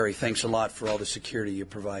Thanks a lot for all the security you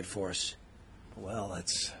provide for us. Well,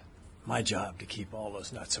 it's my job to keep all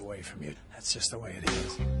those nuts away from you. That's just the way it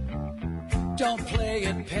is. Don't play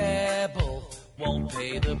at Pebble, won't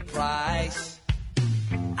pay the price.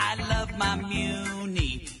 I love my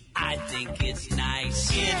Muni, I think it's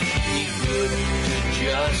nice. It'd be good to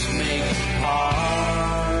just make par.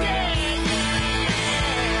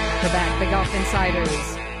 We're back, the Golf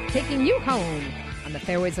Insiders, taking you home on the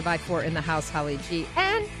fairways of I-4 in the house, Holly G.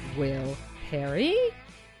 and Will Perry.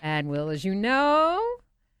 And Will, as you know,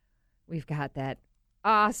 we've got that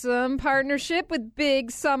awesome partnership with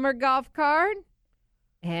Big Summer Golf Card.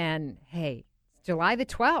 And, hey, it's July the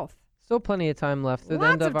 12th. Still plenty of time left through the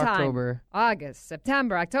end of October. August,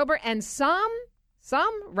 September, October, and some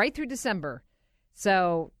right through December.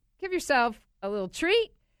 So give yourself a little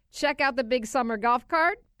treat. Check out the Big Summer Golf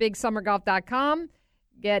Card, bigsummergolf.com.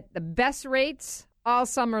 Get the best rates all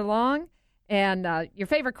summer long. And your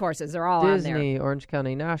favorite courses are all Disney, on there. Disney, Orange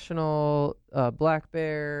County National, Black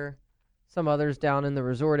Bear, some others down in the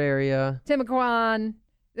resort area. Timucuan,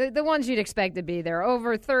 the ones you'd expect to be there.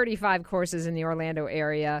 Over 35 courses in the Orlando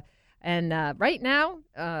area. And right now,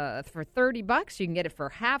 for $30, you can get it for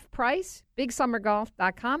half price,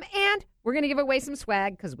 bigsummergolf.com. And we're going to give away some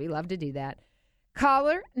swag because we love to do that.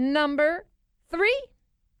 Caller number 3,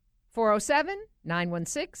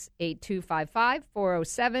 407-916-8255,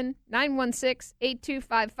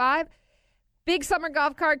 407-916-8255. Big Summer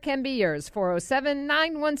Golf Card can be yours,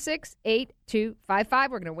 407-916-8255. We're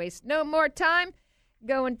going to waste no more time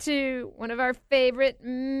going to one of our favorite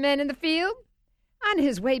men in the field on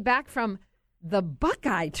his way back from the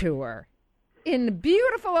Buckeye Tour in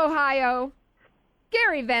beautiful Ohio,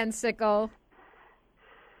 Gary Van Sickle,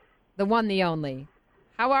 the one, the only.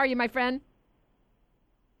 How are you, my friend?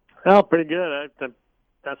 Well, pretty good. I'm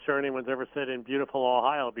not sure anyone's ever said in beautiful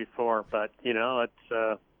Ohio before, but, it's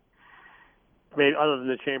maybe other than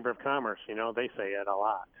the Chamber of Commerce, they say it a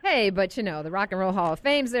lot. Hey, but, the Rock and Roll Hall of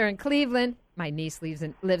Fame's there in Cleveland. My niece lives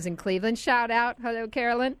in Cleveland. Shout out. Hello,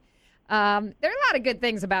 Carolyn. There are a lot of good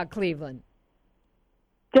things about Cleveland.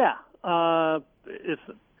 Yeah.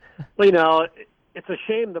 It's a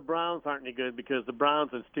shame the Browns aren't any good because the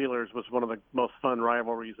Browns and Steelers was one of the most fun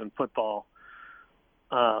rivalries in football.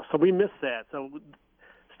 So we missed that. So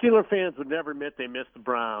Steeler fans would never admit they missed the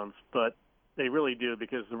Browns, but they really do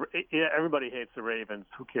because everybody hates the Ravens.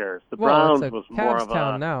 Who cares? The Browns was more of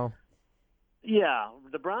a now. Yeah,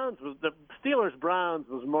 the Steelers Browns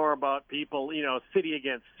was more about people, city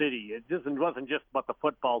against city. It wasn't just about the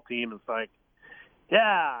football team. It's like,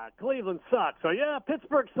 yeah, Cleveland sucks. So yeah,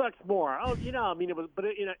 Pittsburgh sucks more. Oh, it was, but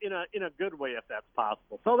in a good way if that's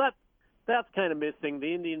possible. So that's kind of missing.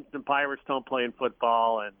 The Indians and Pirates don't play in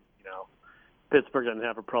football, and Pittsburgh doesn't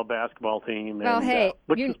have a pro basketball team. Well, and,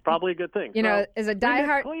 which is probably a good thing. As a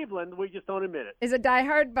diehard Cleveland, we just don't admit it. As a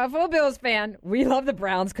diehard Buffalo Bills fan, we love the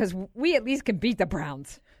Browns because we at least can beat the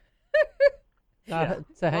Browns. To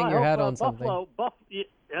hang your hat on something.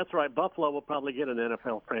 That's right. Buffalo will probably get an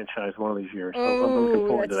NFL franchise one of these years. So I'm looking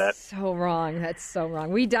forward to that. That's so wrong. That's so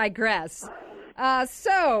wrong. We digress.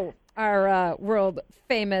 So our world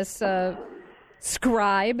famous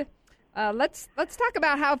scribe. Let's talk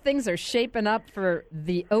about how things are shaping up for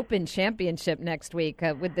the Open Championship next week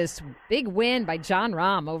with this big win by John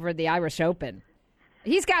Rahm over the Irish Open.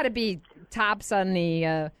 He's got to be tops on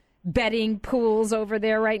the betting pools over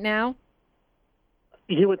there right now.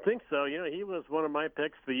 You would think so. He was one of my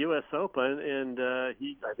picks for the U.S. Open, and I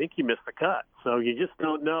think he missed the cut. So you just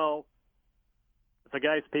don't know if a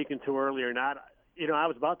guy's peaking too early or not. I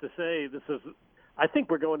was about to say I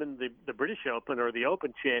think we're going into the British Open or the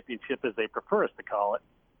Open Championship, as they prefer us to call it,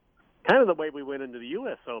 kind of the way we went into the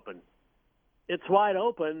U.S. Open. It's wide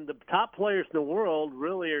open. The top players in the world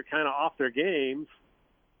really are kind of off their games,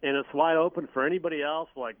 and it's wide open for anybody else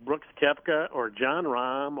like Brooks Koepka or John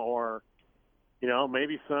Rahm or,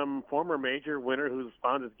 maybe some former major winner who's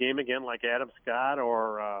found his game again like Adam Scott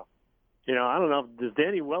or, I don't know. Is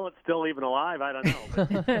Danny Willett still even alive? I don't know.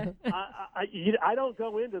 But I don't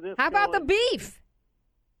go into this. How about the beef?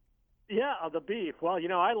 Yeah, the beef. Well,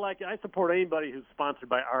 I support anybody who's sponsored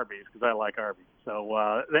by Arby's because I like Arby's.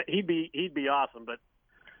 So he'd be awesome. But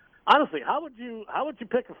honestly, how would you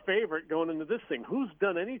pick a favorite going into this thing? Who's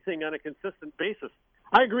done anything on a consistent basis?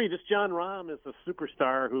 I agree. This John Rahm is a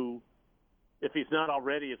superstar who, if he's not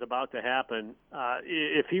already, is about to happen.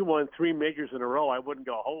 If he won 3 majors in a row, I wouldn't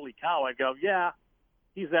go, holy cow. I'd go, yeah,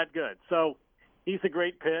 he's that good. So he's a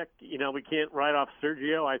great pick. We can't write off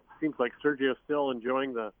Sergio. It seems like Sergio's still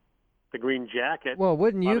enjoying the green jacket. Well,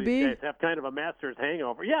 wouldn't you be? Guys have kind of a Masters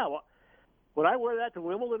hangover. Yeah, well, would I wear that to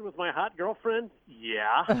Wimbledon with my hot girlfriend?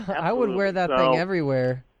 Yeah, I would wear that thing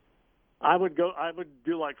everywhere. I would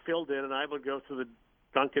do like Phil did, and I would go to the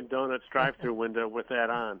Dunkin' Donuts drive-thru window with that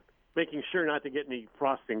on, making sure not to get any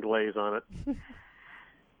frosting glaze on it.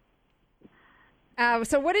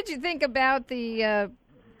 So what did you think about the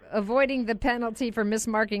avoiding the penalty for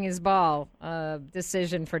mismarking his ball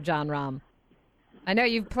decision for John Rahm? I know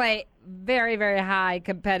you play very, very high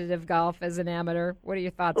competitive golf as an amateur. What are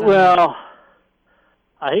your thoughts on that? Well,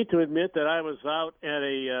 I hate to admit that I was out at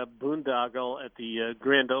a boondoggle at the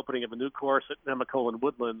grand opening of a new course at Nemacolin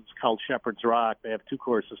Woodlands called Shepherd's Rock. They have 2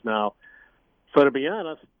 courses now. So to be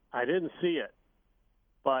honest, I didn't see it.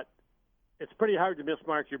 But it's pretty hard to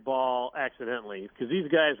mismark your ball accidentally because these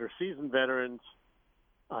guys are seasoned veterans.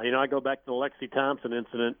 I go back to the Lexi Thompson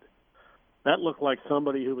incident. That looked like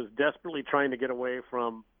somebody who was desperately trying to get away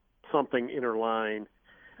from something in her line.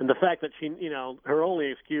 And the fact that she, her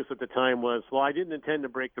only excuse at the time was, well, I didn't intend to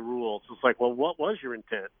break the rules. It's like, well, what was your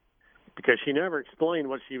intent? Because she never explained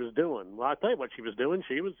what she was doing. Well, I'll tell you what she was doing.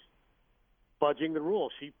 She was fudging the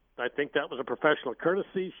rules. I think that was a professional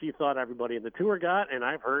courtesy she thought everybody in the tour got. And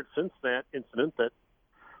I've heard since that incident that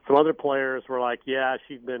some other players were like, yeah,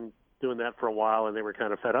 she'd been doing that for a while, and they were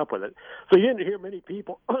kind of fed up with it. So you didn't hear many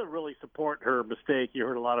people really support her mistake. You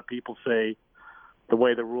heard a lot of people say the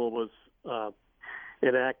way the rule was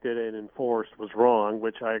enacted and enforced was wrong,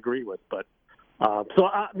 which I agree with. But so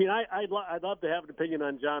I'd love to have an opinion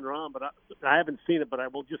on John Rahm, but I haven't seen it. But I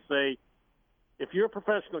will just say, if you're a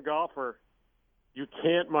professional golfer, you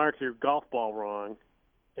can't mark your golf ball wrong.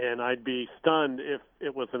 And I'd be stunned if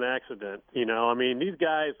it was an accident. These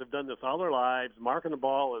guys have done this all their lives. Marking the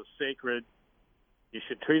ball is sacred. You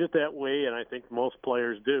should treat it that way, and I think most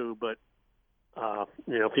players do. But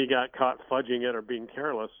if he got caught fudging it or being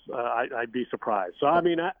careless, I'd be surprised. So I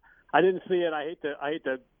didn't see it. I hate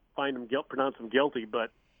to find him pronounce him guilty,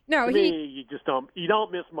 but no, to me, you just don't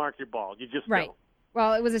mismark your ball. You just right. don't.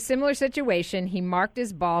 Well, it was a similar situation. He marked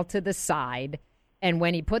his ball to the side, and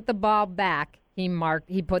when he put the ball back, he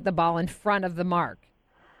put the ball in front of the mark.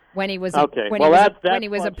 When he was approached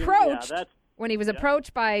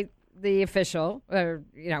by the official,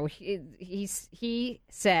 he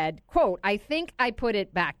said, quote, "I think I put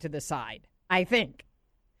it back to the side. I think."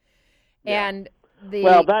 Yeah. And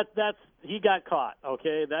that's he got caught.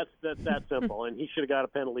 Okay, that's that simple, and he should have got a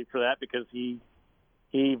penalty for that because he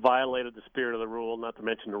violated the spirit of the rule, not to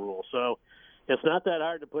mention the rule. So it's not that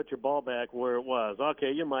hard to put your ball back where it was.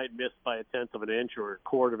 Okay, you might miss by a tenth of an inch or a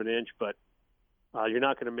quarter of an inch, but you're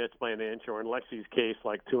not going to miss by an inch, or in Lexi's case,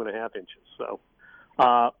 like 2.5 inches. So,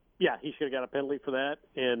 he should have got a penalty for that.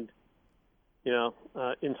 And,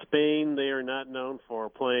 in Spain, they are not known for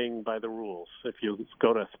playing by the rules. If you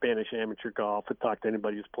go to Spanish amateur golf and talk to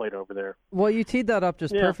anybody who's played over there. Well, you teed that up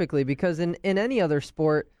just perfectly, because in any other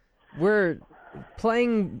sport, we're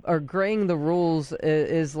playing or graying the rules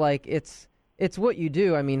is like it's what you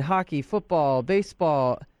do. Hockey, football,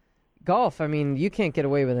 baseball, golf. You can't get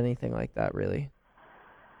away with anything like that, really.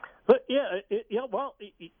 But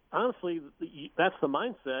honestly, that's the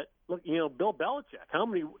mindset. Look, Bill Belichick.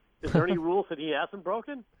 Is there any rules that he hasn't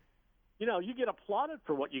broken? You get applauded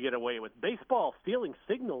for what you get away with. Baseball, stealing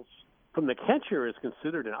signals from the catcher is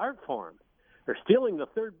considered an art form. Or stealing the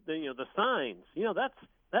signs.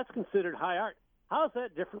 That's considered high art. How is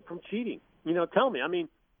that different from cheating? Tell me.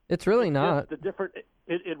 It's really not.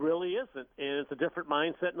 It really isn't, and it's a different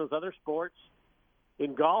mindset in those other sports.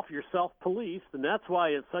 In golf, you're self-policed, and that's why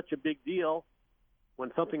it's such a big deal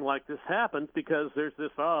when something like this happens, because there's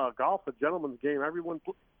this, golf's a gentleman's game.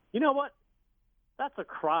 You know what? That's a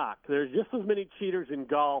crock. There's just as many cheaters in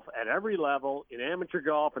golf at every level, in amateur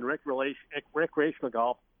golf and recreational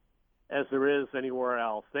golf, as there is anywhere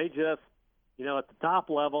else. They just, at the top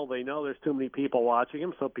level, they know there's too many people watching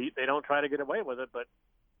them, so they don't try to get away with it, but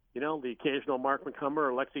the occasional Mark McCumber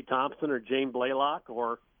or Lexi Thompson or Jane Blaylock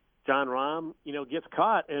or John Rahm, gets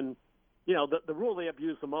caught. And, the rule they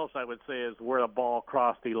abuse the most, I would say, is where the ball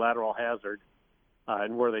crossed the lateral hazard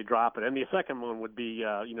and where they drop it. And the second one would be,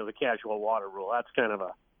 the casual water rule. That's kind of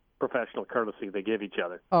a professional courtesy they give each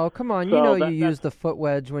other. Oh, come on. You use the foot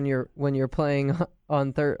wedge when you're playing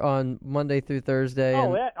on Monday through Thursday.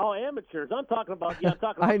 Amateurs. I'm talking about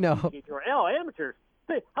I know. Amateurs.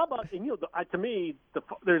 Hey, how about to me?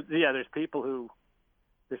 There's people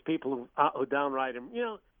who downright him.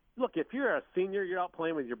 Look, if you're a senior, you're out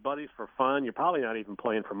playing with your buddies for fun. You're probably not even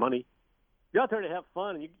playing for money. You're out there to have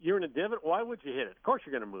fun, and you're in a divot. Why would you hit it? Of course,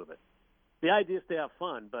 you're going to move it. The idea is to have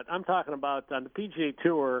fun. But I'm talking about on the PGA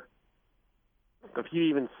Tour. If you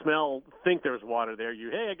even think there's water there,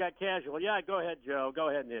 I got casual. Yeah, go ahead, Joe. Go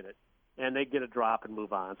ahead and hit it, and they get a drop and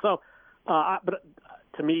move on. So. But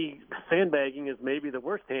to me, sandbagging is maybe the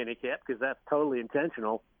worst handicap because that's totally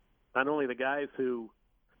intentional. not only the guys who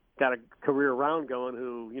got a career round going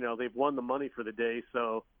who, they've won the money for the day.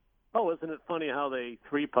 So, isn't it funny how they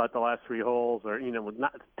 3-putt the last 3 holes or,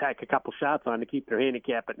 not tack a couple shots on to keep their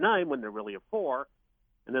handicap at 9 when they're really a 4.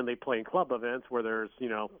 And then they play in club events where there's,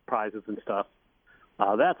 prizes and stuff.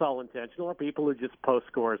 That's all intentional. Or people who just post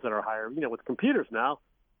scores that are higher. With computers now,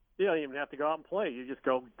 you don't even have to go out and play. You just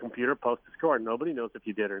go computer, post a score. Nobody knows if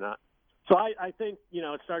you did or not. So I think,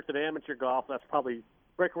 it starts at amateur golf. That's probably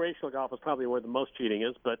recreational golf is probably where the most cheating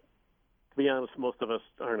is. But to be honest, most of us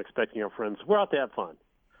aren't expecting our friends. We're out to have fun.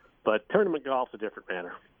 But tournament golf's a different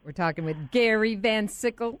matter. We're talking with Gary Van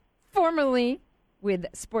Sickle, formerly with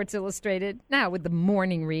Sports Illustrated, now with the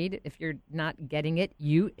Morning Read. If you're not getting it,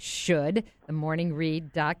 you should.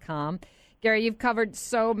 TheMorningRead.com. Gary, you've covered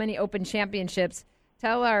so many Open Championships.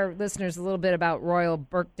 Tell our listeners a little bit about Royal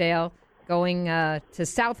Birkdale going to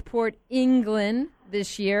Southport, England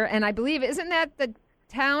this year. And I believe, isn't that the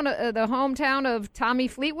town, the hometown of Tommy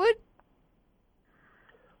Fleetwood?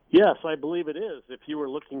 Yes, I believe it is. If you were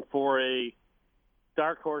looking for a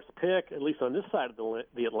dark horse pick, at least on this side of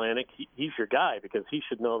the Atlantic, he's your guy because he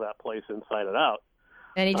should know that place inside and out.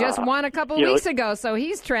 And he just won a couple weeks ago, so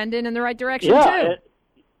he's trending in the right direction too.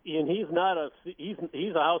 And he's not he's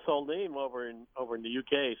a household name over in the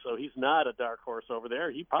UK, so he's not a dark horse over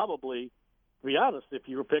there. He probably, to be honest, if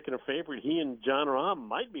you were picking a favorite, he and John Rahm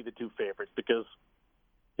might be the 2 favorites because,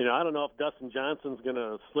 I don't know if Dustin Johnson's going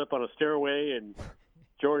to slip on a stairway and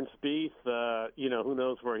Jordan Spieth, who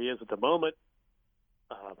knows where he is at the moment.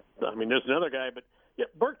 There's another guy, but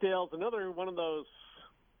Birkdale's another one of those.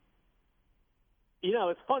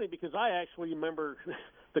 It's funny because I actually remember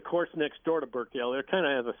the course next door to Birkdale. There kind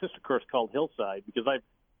of has a sister course called Hillside because I've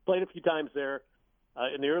played a few times there.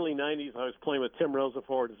 In the early 90s, I was playing with Tim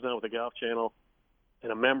Rosafort, who's now with the Golf Channel,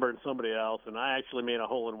 and a member and somebody else, and I actually made a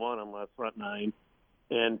hole-in-one on last front 9.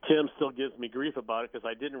 And Tim still gives me grief about it because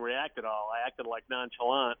I didn't react at all. I acted like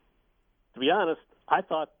nonchalant. To be honest, I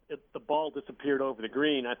thought the ball disappeared over the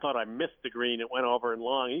green. I thought I missed the green. It went over and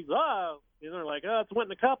long. They're like, it's went in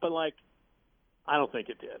the cup. And I don't think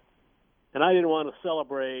it did. And I didn't want to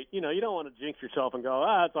celebrate. You don't want to jinx yourself and go,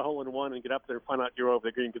 it's a hole-in-one and get up there and find out you're over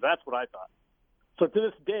the green because that's what I thought. So to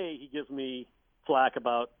this day, he gives me flack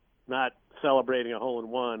about not celebrating a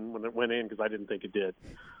hole-in-one when it went in because I didn't think it did.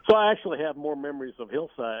 So I actually have more memories of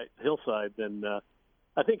Hillside than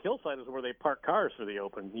I think Hillside is where they park cars for the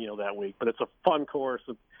Open, that week. But it's a fun course.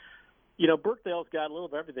 And, Birkdale's got a little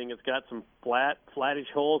of everything. It's got some flattish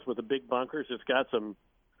holes with the big bunkers. It's got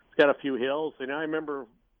a few hills. And I remember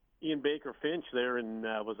Ian Baker Finch there in,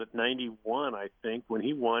 was it 91, I think, when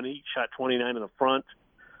he won. He shot 29 in the front.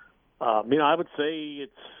 I would say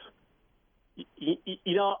it's,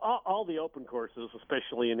 all the Open courses,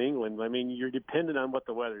 especially in England, you're dependent on what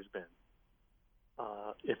the weather's been.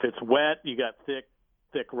 If it's wet, you got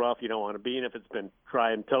thick rough you don't want to be in. If it's been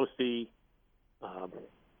dry and toasty,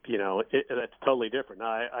 that's totally different.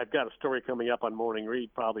 Now, I've got a story coming up on Morning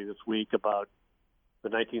Read probably this week about the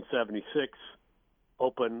 1976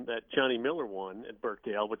 Open that Johnny Miller won at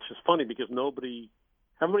Birkdale, which is funny because everybody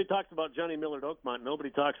talks about Johnny Miller at Oakmont. Nobody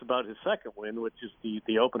talks about his second win, which is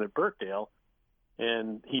the Open at Birkdale.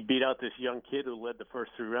 And he beat out this young kid who led the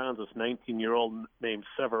first 3 rounds, this 19-year-old named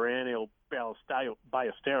Severiano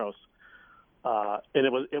Ballesteros. And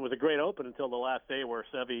it was a great Open until the last day where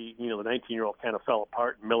Sevy, the 19-year-old, kind of fell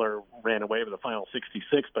apart and Miller ran away with the final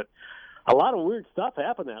 66. But a lot of weird stuff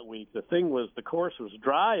happened that week. The thing was the course was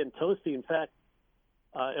dry and toasty. In fact,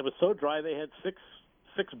 it was so dry they had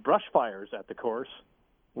six brush fires at the course,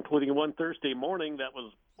 including one Thursday morning that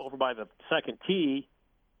was over by the second tee.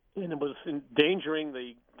 And it was endangering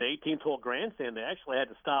the 18th hole grandstand. They actually had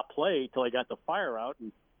to stop play till they got the fire out,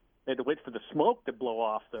 and they had to wait for the smoke to blow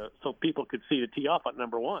off so people could see the tee off at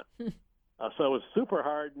number 1. So it was super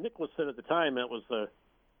hard. Nicholas said at the time that was the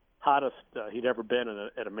hottest he'd ever been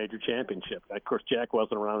at a major championship. Of course, Jack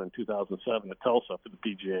wasn't around in 2007 at Tulsa for the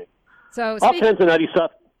PGA. So all kinds of nutty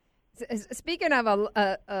stuff. Speaking of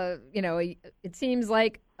it seems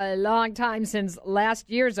like a long time since last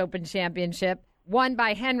year's Open Championship, won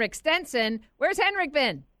by Henrik Stenson. Where's Henrik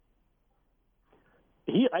been?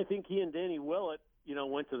 I think he and Danny Willett,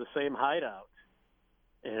 went to the same hideout,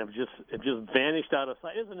 and have just vanished out of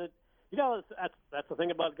sight, isn't it? That's the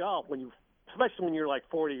thing about golf. Especially when you're like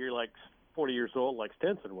 40, you're like 40 years old, like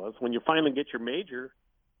Stenson was. When you finally get your major,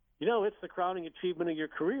 it's the crowning achievement of your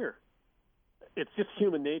career. It's just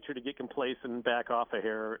human nature to get complacent and back off a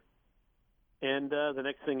hair, and the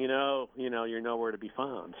next thing you know, you're nowhere to be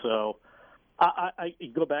found. So. I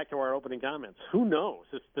go back to our opening comments. Who knows?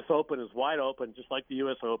 This Open is wide open, just like the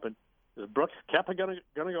U.S. Open. Is Brooks Koepka going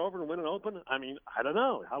to go over and win an Open? I mean, I don't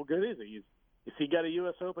know. How good is he? Has he got a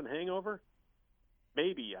U.S. Open hangover?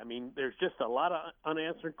 Maybe. I mean, there's just a lot of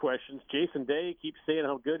unanswered questions. Jason Day keeps saying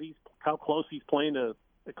how close he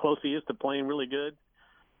is to playing really good.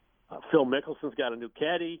 Phil Mickelson's got a new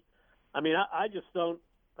caddy. I mean, I just don't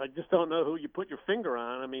know who you put your finger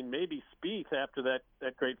on. I mean, maybe Spieth after that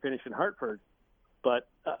great finish in Hartford, but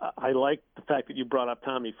I like the fact that you brought up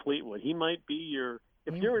Tommy Fleetwood. He might be your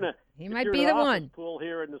if you're in the one pool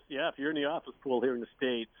here in this. Yeah, if you're in the office pool here in the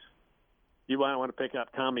States, you might want to pick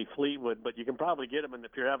up Tommy Fleetwood, but you can probably get him, and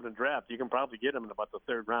if you're having a draft, you can probably get him in about the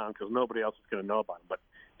third round because nobody else is going to know about him. But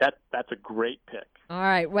that's a great pick. All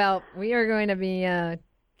right. Well, we are going to be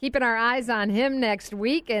keeping our eyes on him next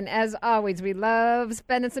week, and as always, we love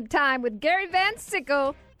spending some time with Gary Van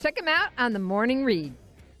Sickle. Check him out on the Morning Read.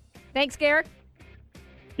 Thanks, Garrett.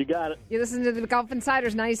 You got it. You listen to the Golf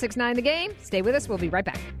Insiders 96.9 The Game. Stay with us. We'll be right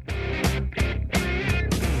back.